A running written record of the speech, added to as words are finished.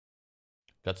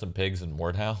got some pigs in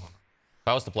Mordhau. If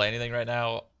I was to play anything right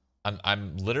now,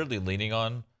 I'm literally leaning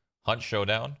on Hunt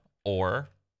Showdown or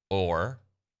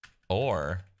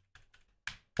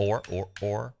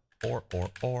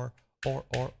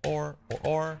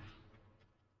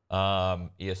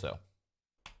ESO.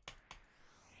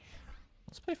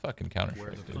 Let's play fucking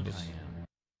Counter-Strike, dude.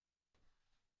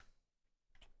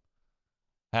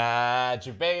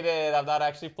 You baited. I'm not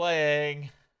actually playing.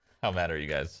 How mad are you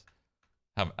guys?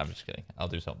 I'm just kidding. I'll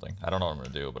do something. I don't know what I'm gonna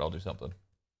do, but I'll do something.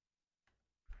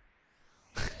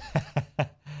 Should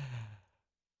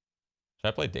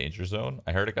I play Danger Zone?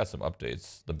 I heard it got some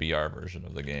updates. The BR version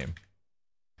of the game.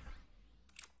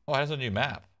 Oh, it has a new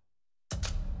map.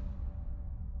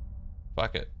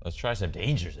 Fuck it. Let's try some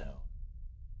Danger Zone.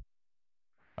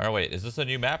 Alright, wait. Is this a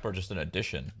new map or just an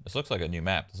addition? This looks like a new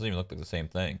map. This doesn't even look like the same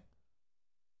thing.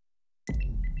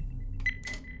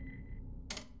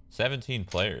 17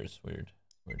 players. Weird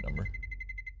number.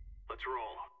 Let's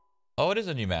roll. Oh, it is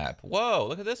a new map. Whoa,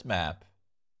 look at this map.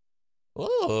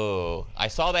 Whoa. I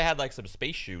saw they had like some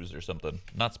space shoes or something.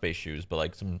 Not space shoes, but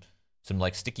like some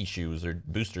like sticky shoes or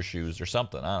booster shoes or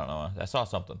something. I don't know. I saw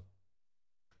something.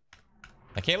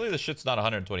 I can't believe this shit's not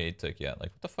 128 tick yet.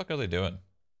 Like, what the fuck are they doing?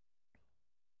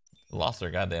 They lost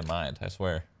their goddamn mind, I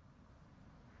swear.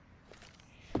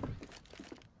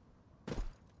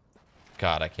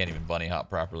 God, I can't even bunny hop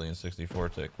properly in 64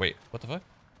 tick. Wait, what the fuck?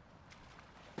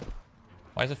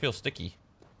 Why does it feel sticky?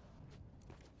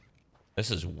 This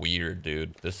is weird,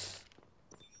 dude. This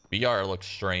BR looks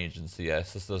strange in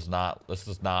CS. This does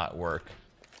not work.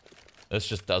 This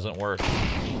just doesn't work.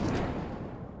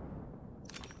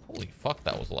 Holy fuck,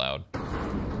 that was loud.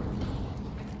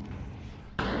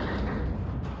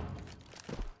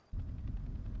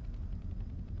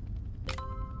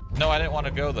 No, I didn't want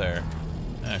to go there.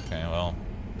 Okay, well.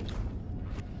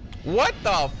 What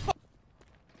the fuck?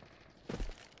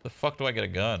 The fuck do I get a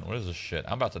gun? What is this shit?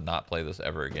 I'm about to not play this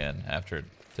ever again after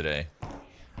today.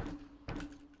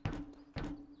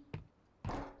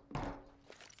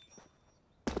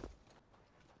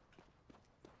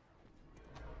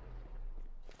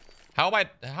 How am I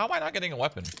not getting a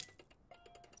weapon?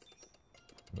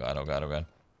 God, oh god, oh god.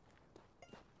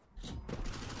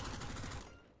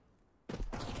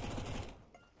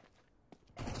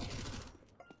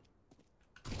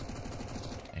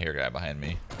 I hear a guy behind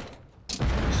me. Proceed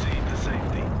to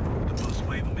safety. The first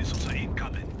wave of missiles are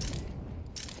incoming.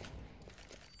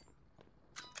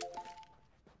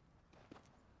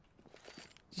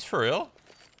 Is this for real?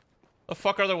 The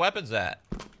fuck are the weapons at?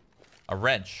 A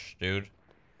wrench, dude.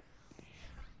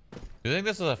 You think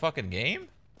this is a fucking game?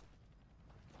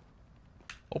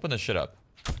 Open this shit up.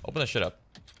 Open this shit up.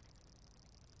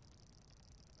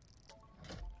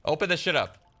 Open this shit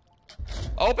up.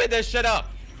 Open this shit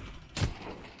up!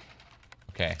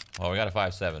 Okay, well, we got a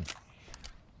 5.7.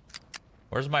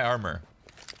 Where's my armor?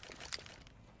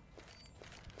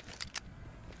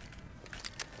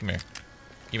 Come here.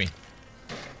 Gimme.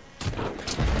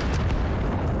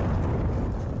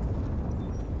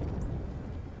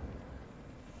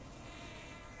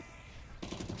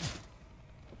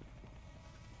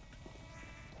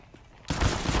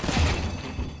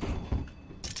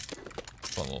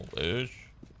 Fun little luge.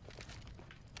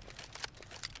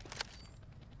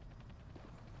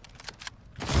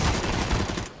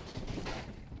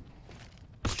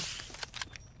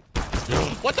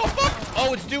 What the fuck?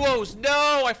 Oh, it's duos.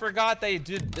 No, I forgot they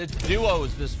did it's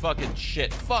duos. This fucking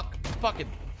shit. Fucking.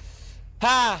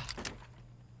 Ha!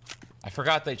 I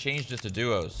forgot they changed it to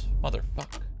duos.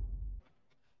 Motherfucker.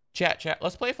 Chat.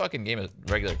 Let's play a fucking game of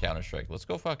regular Counter-Strike. Let's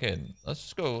go fucking. Let's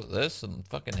just go this and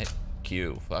fucking hit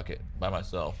Q. Fuck it. By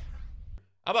myself.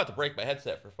 I'm about to break my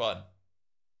headset for fun.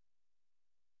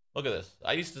 Look at this.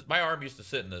 My arm used to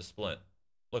sit in this splint.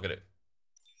 Look at it.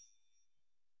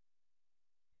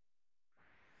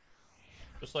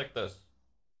 Just like this.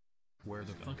 Where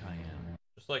the fuck I am.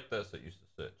 Just like this, it used to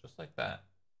sit. Just like that.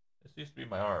 This used to be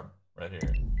my arm, right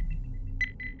here.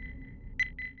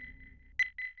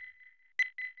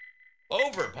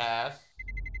 Overpass?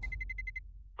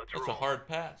 That's a hard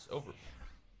pass. Over.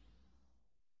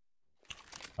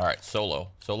 Alright, solo.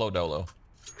 Solo dolo.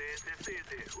 This is it.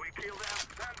 We kill them,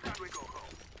 and we go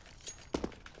home.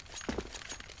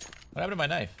 What happened to my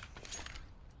knife?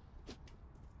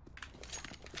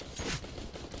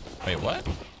 Wait, what?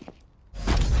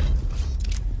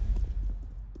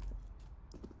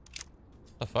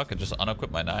 The fuck? I just unequip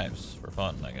my knives for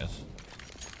fun, I guess.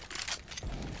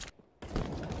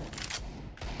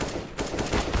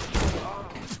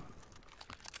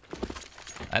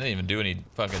 I didn't even do any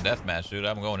fucking deathmatch, dude.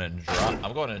 I'm going in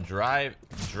dry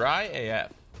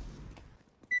AF.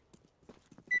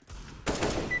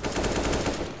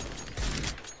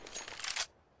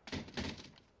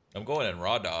 I'm going in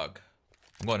raw dog.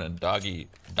 I'm going in doggy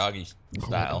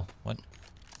style. What?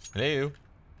 Hello.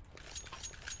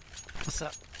 What's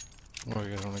up? Where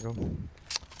you guys wanna go?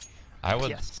 I would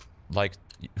Yes. like.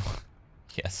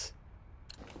 Yes.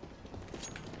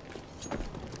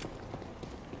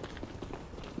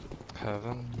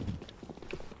 Heaven.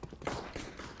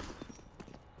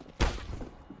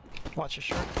 Watch your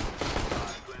shirt.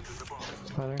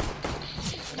 Running.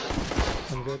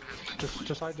 I'm good.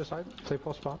 Just side. Stay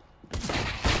full spot.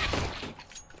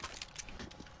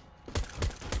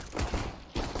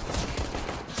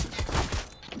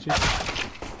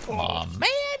 Come on, man.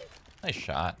 Nice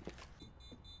shot.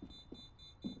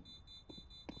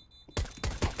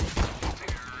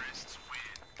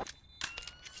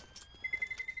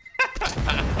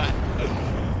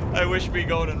 I wish me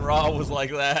going in raw was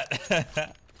like that.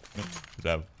 Good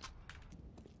job.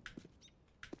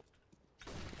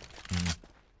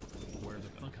 Where the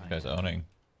fuck I Guys am? owning.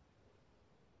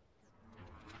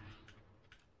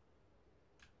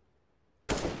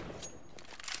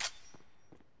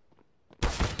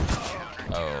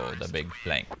 Oh, the big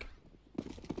flank.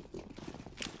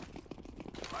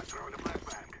 I'm throwing a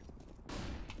flashbang.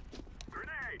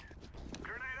 Grenade!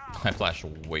 Grenade out! I flashed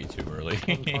way too early.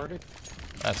 One party.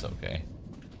 That's okay.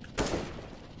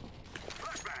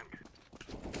 Flashbang!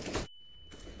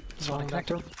 Just want to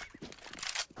connect.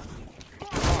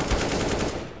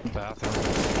 Bathroom.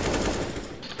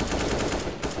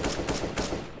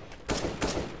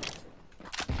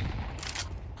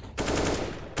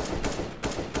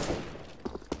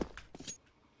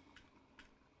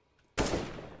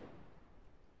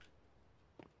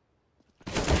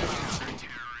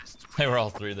 They were all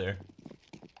three there.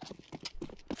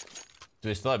 Do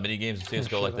they still have mini games in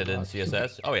CSGO like they did in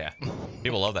CSS? Oh yeah.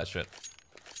 People love that shit.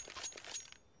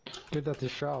 Good at the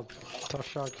Shroud. Tough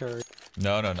shot carry.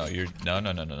 No. You're no.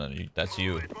 That's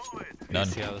you. None.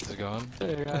 See how this is going?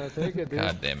 You gotta take it, dude.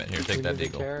 God damn it. Here, take You that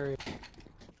did the deagle. carry.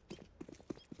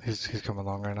 He's coming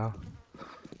along right now.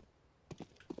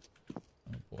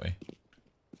 Oh boy.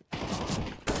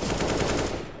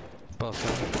 Both.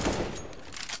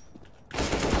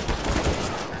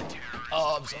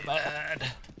 Oh, I'm so mad.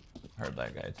 Heard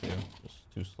that guy too.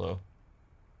 Just too slow.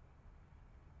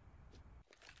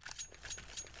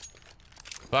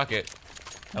 Fuck it.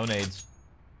 No nades.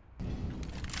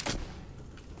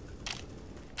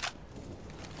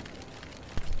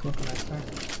 Go connector.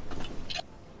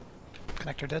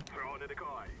 Connector dead. Throwing a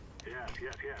decoy. Yes.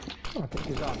 Oh, I think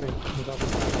he's up. He's up.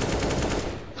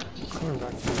 Coming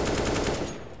back to you.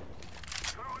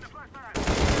 Throwing a flashbang!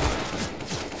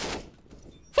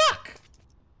 Fuck!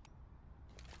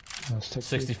 Let's take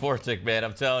 64 tick, man.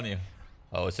 I'm telling you.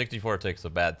 Oh, a 64 tick's a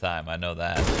bad time. I know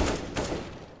that.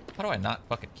 How do I not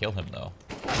fucking kill him though?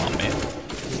 Come on, man.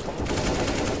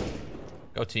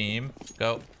 Go team.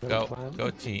 Go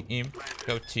team.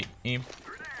 Go team.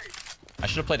 I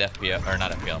should have played FBL, or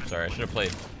not FBL, I'm sorry. I should have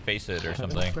played Face It or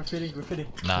something. Graffiti.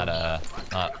 Not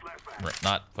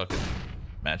fucking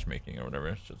matchmaking or whatever.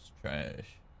 It's just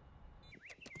trash.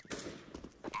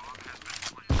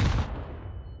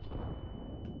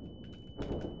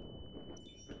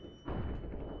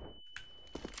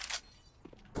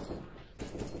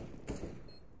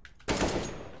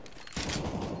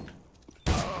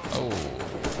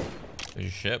 Good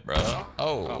shit, bro.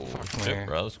 Oh, shit, me.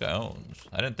 bro. This guy owns.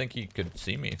 I didn't think he could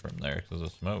see me from there because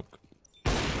of smoke.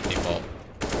 Default.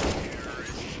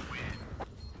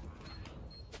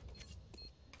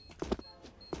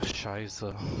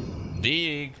 Scheiße.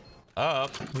 Dig.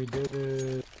 Up. We did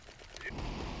it.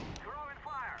 Throwing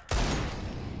fire!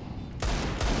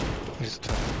 He's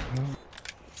tank.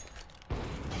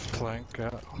 Flank, yeah.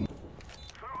 Throwing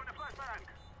a flashbang!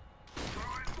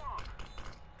 Throwing smoke!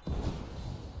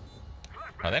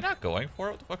 Are they not going for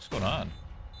it? What the fuck's going on?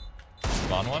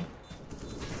 Spawn one?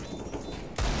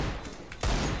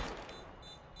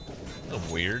 A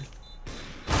little weird.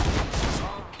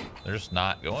 They're just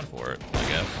not going for it, I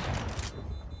guess.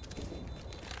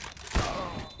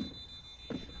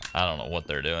 I don't know what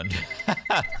they're doing.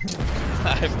 I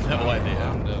have no idea.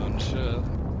 I'm doing shit.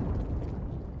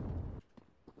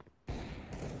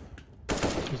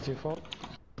 He's default.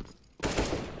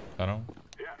 I don't.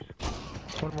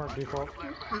 One more default.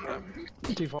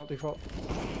 Default.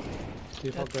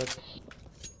 Default dead.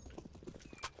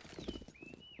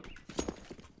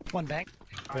 One bank.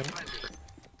 Ready?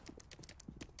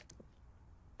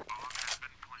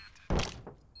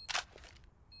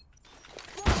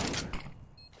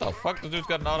 Oh fuck, the dude's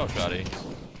got an auto shotty.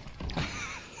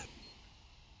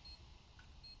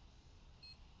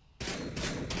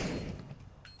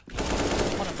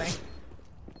 One on bank.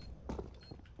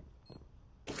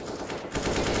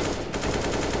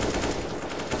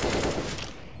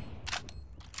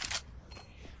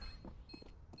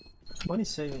 One is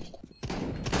saving.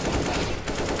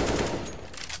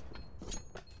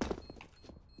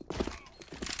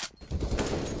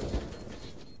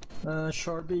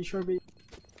 Short B, short B.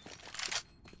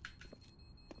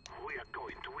 We are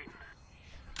going to win.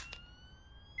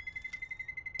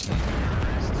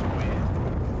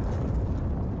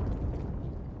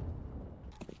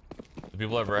 Do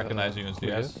people ever recognize you in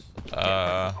CS?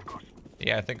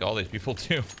 Yeah, I think all these people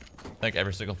do. I think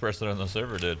every single person on the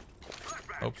server did.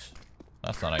 Oops.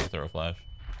 That's not how you throw a flash.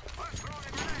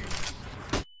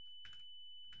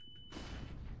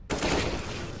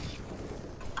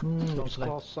 Those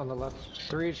close on the left.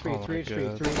 3 HP, Oh 3 my HP,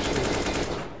 God. 3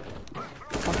 HP.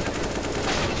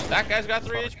 That guy's got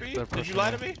 3 HP? they're Did you pushing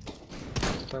lie me. to me?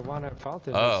 The one at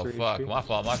Fountain Oh, is 3 fuck. HP. My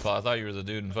fault, my fault. I thought you were the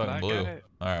dude in fucking That blue. guy-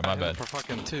 Alright, my I hit him bad. for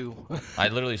fucking 2. I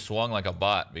literally swung like a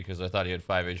bot because I thought he had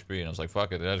 5 HP and I was like,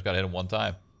 fuck it, I just gotta hit him one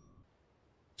time.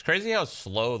 It's crazy how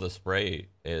slow the spray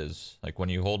is. Like when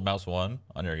you hold mouse 1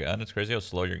 on your gun, it's crazy how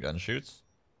slow your gun shoots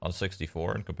on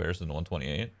 64 in comparison to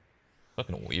 128.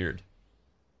 Fucking weird.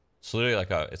 It's literally like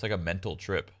it's like a mental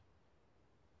trip.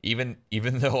 Even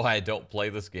though I don't play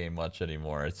this game much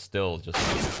anymore, it's still just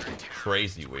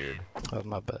crazy weird. Oh,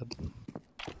 my bad. I'm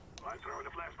throwing a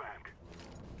flashbang.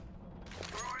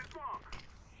 Throwing smoke.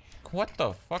 What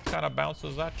the fuck kind of bounce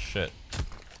is that shit?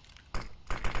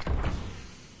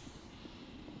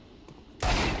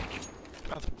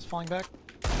 It's falling back.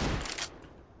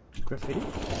 Graffiti.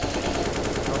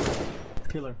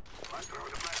 Pillar. I'm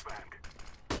throwing a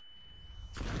flashbang.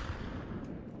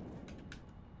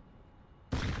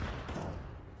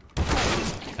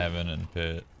 Heaven and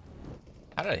pit.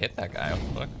 How did I hit that guy?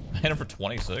 What the fuck? I hit him for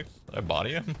 26. Did I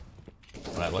body him?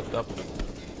 When I looked up.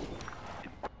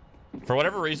 For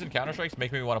whatever reason, Counter-Strikes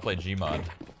make me want to play Gmod.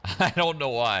 I don't know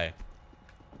why.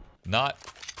 Not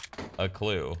a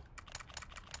clue.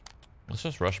 Let's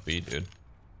just rush B, dude.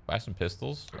 Buy some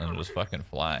pistols and just fucking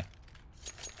fly.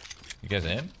 You guys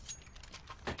in?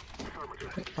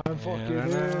 I'm fucking Yeah, I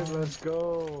in, know. let's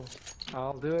go.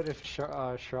 I'll do it if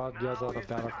Shroud yells out a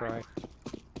battle cry.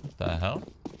 What the hell?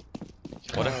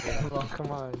 What if,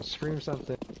 Come on, scream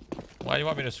something. why do you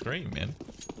want me to scream, man?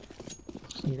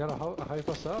 You gotta hype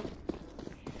us up.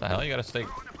 What the hell? You gotta stay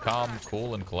calm,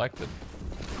 cool, and collected.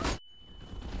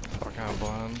 Fucking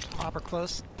blind. Hopper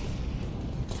close.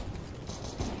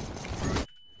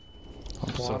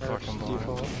 I'm so Water, fucking blind.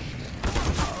 default.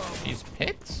 These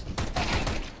pits?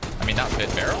 I mean, not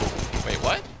pit, barrel? Wait,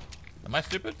 what? Am I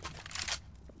stupid?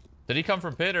 Did he come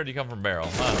from pit or did he come from barrel?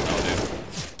 I don't know, dude.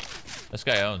 This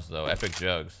guy owns, though. Epic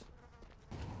jugs.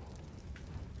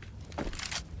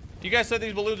 You guys said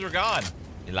these balloons were gone.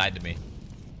 You lied to me.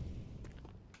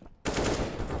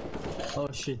 Oh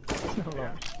shit.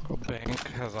 Bank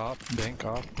has op. Bank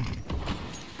op.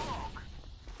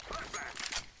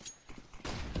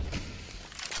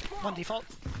 One default.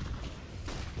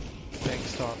 Bank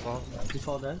starts off.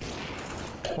 Default dead.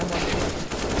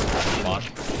 Come on.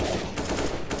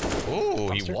 Ooh,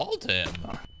 he walled him.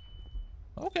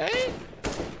 Okay.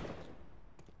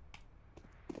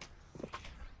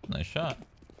 Nice shot.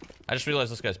 I just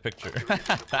realized this guy's picture.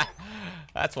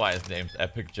 That's why his name's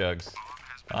Epic Jugs.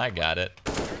 I got it.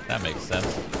 That makes sense.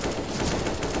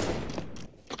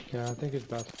 Yeah, I think it's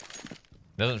best.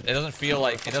 It doesn't feel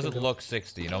like, it doesn't look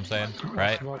 60, you know what I'm saying?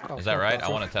 Right? Is that right? I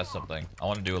want to test something. I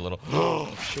want to do a little.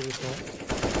 Shit, it's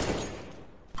not.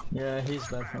 Yeah, he's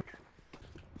bad.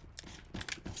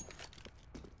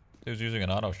 Dude's using an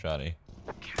auto shotty.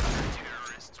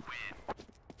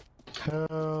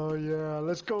 Hell yeah,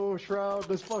 let's go, Shroud,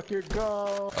 let's fucking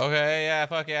go. Okay, yeah,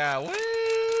 fuck yeah.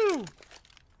 Woo!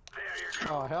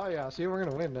 Oh, hell yeah, see, we're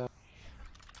gonna win now.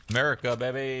 America,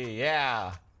 baby.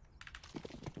 Yeah.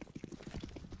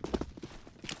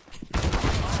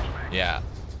 Yeah.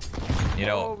 You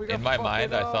know, Oh, we got in my fucking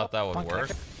mind, I up. thought that would work.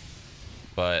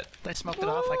 But They smoked it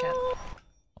off. I can't.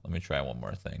 let me try one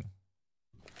more thing.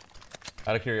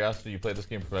 Out of curiosity, you play this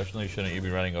game professionally, shouldn't you be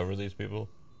running over these people?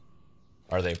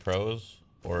 Are they pros?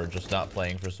 Or just not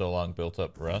playing for so long built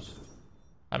up rust?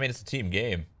 I mean, it's a team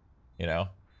game, you know?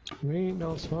 We ain't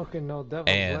no smoking, no devil's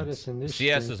And lettuce in this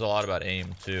CS stream. is a lot about aim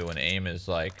too, and aim is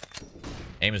like,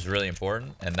 aim is really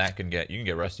important, and that can get, you can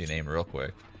get rusty in aim real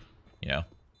quick, you know?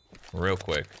 Real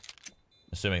quick.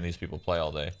 Assuming these people play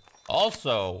all day.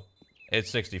 Also, it's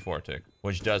 64 tick,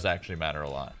 which does actually matter a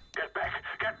lot. Get back!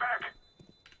 Get back!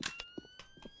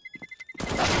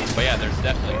 But yeah, there's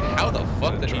definitely, how the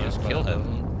fuck did he Try just to kill fight him?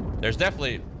 them. There's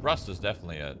definitely, rust is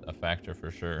definitely a factor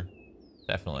for sure.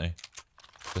 Definitely.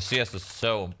 The CS is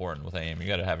so important with aim. You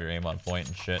gotta have your aim on point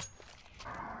and shit.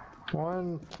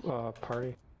 One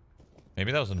party.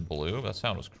 Maybe that was in blue? That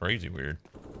sound was crazy weird.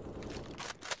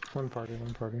 One party,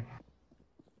 one party.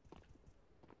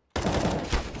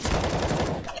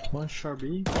 One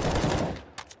Sharpie.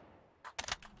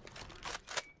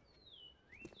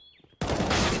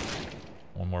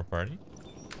 One more party.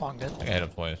 Long dead. I got hit him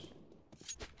twice.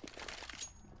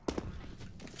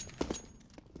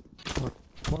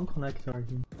 One connector, I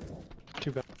think.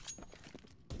 Too bad.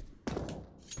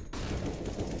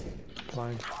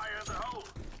 Blind. Fire the hole.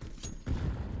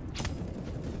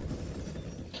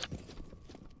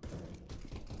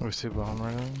 We see bomb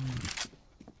right now.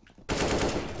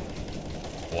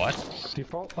 What?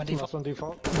 Default? One default. Last one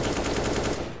default.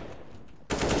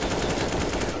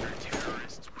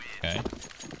 Okay.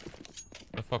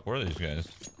 What the fuck were these guys?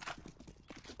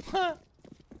 Huh.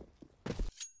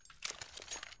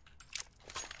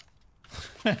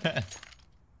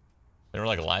 They were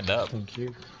like lined up. Thank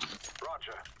you.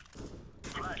 Roger.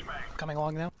 Flashbang. Coming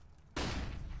along now.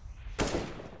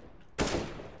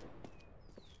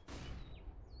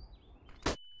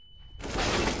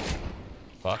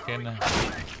 Fucking.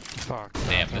 Fuck.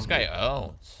 Damn, this guy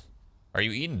owns. Are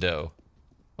you eating dough?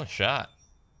 What shot?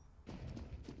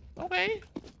 Okay.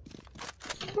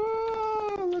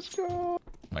 Ah, let's go. Oh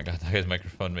my god, that guy's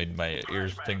microphone made my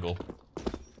ears tingle.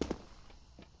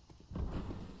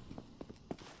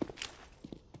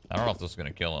 I don't know if this is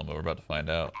gonna kill him, but we're about to find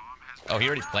out. Oh, he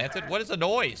already planted? What is the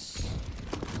noise?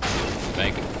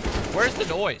 Bank. Where's the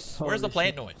noise? Where's the Holy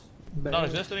plant shit. noise? Bang. Not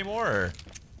exist anymore? Or?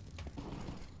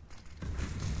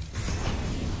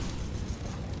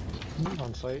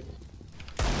 On site.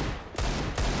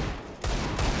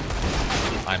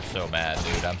 I'm so mad,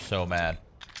 dude. I'm so mad.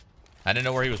 I didn't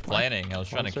know where he was planning. I was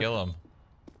trying to kill him.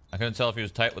 I couldn't tell if he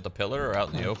was tight with the pillar or out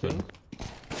in the open.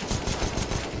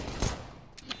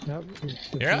 Yep.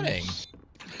 You're outing.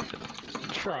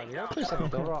 Shroud, you ever play some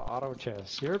Dora Auto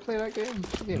Chess? You ever play that game?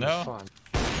 That game No. is fun.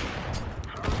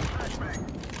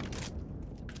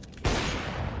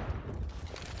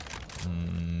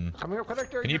 Coming up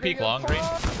connector. Can you you're gonna peek get long green?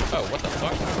 fucked. Oh, what the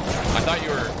fuck? I thought you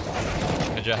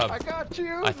were. Good job. I got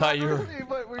you. I thought you were. Not really,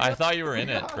 but we I got- thought you were in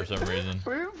we it got- for some reason.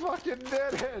 We fucking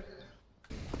did it.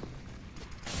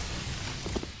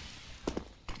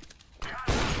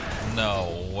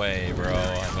 No way, bro.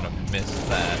 I'm gonna miss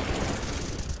that.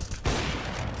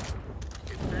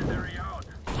 Incendiary out.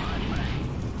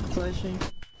 Flashing.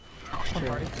 One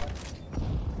party.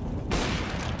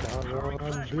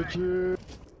 Run, bitches.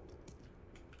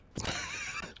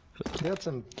 That's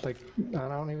in like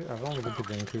I've only been to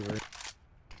Vancouver.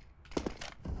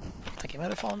 I think he might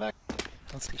have fallen back.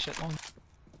 Don't see shit long.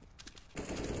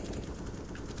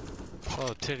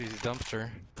 Oh, titties dumpster.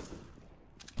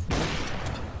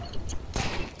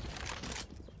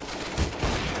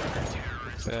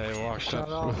 Yeah, he walked Shout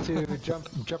up. out to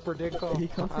Jumper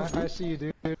Dinko. I see you,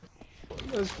 dude.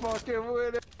 Let's fucking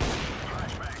win it.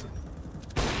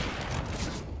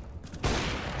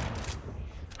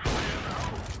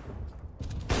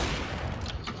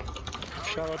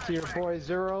 Shout out to your boy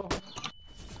Zero.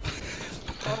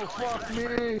 Oh fuck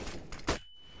me!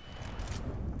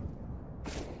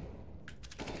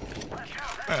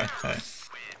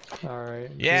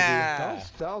 Alright. Yeah.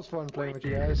 That was fun playing with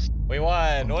you guys. We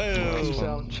won. Peace Woo.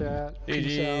 out, chat.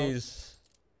 Peace out. GG's.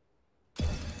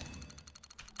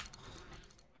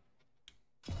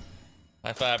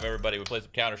 High five, everybody. We played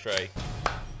some Counter-Strike.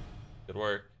 Good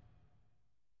work.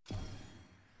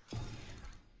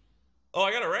 Oh,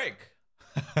 I got a rank.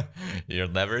 You'll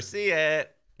never see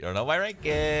it. You don't know what my rank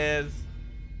is.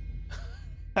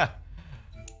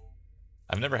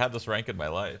 I've never had this rank in my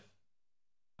life.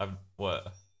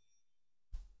 What?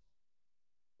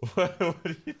 What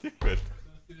are you doing?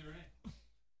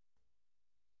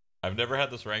 I've never had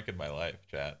this rank in my life,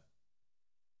 chat.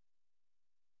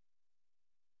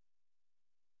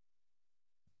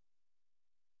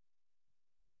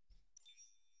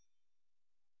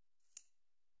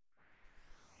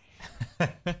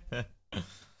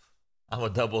 I'm a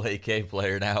double AK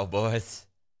player now, boys.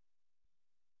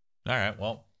 Alright,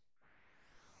 well.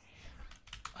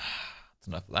 That's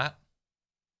enough of that.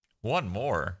 One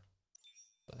more.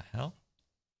 What the hell?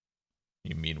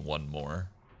 You mean one more?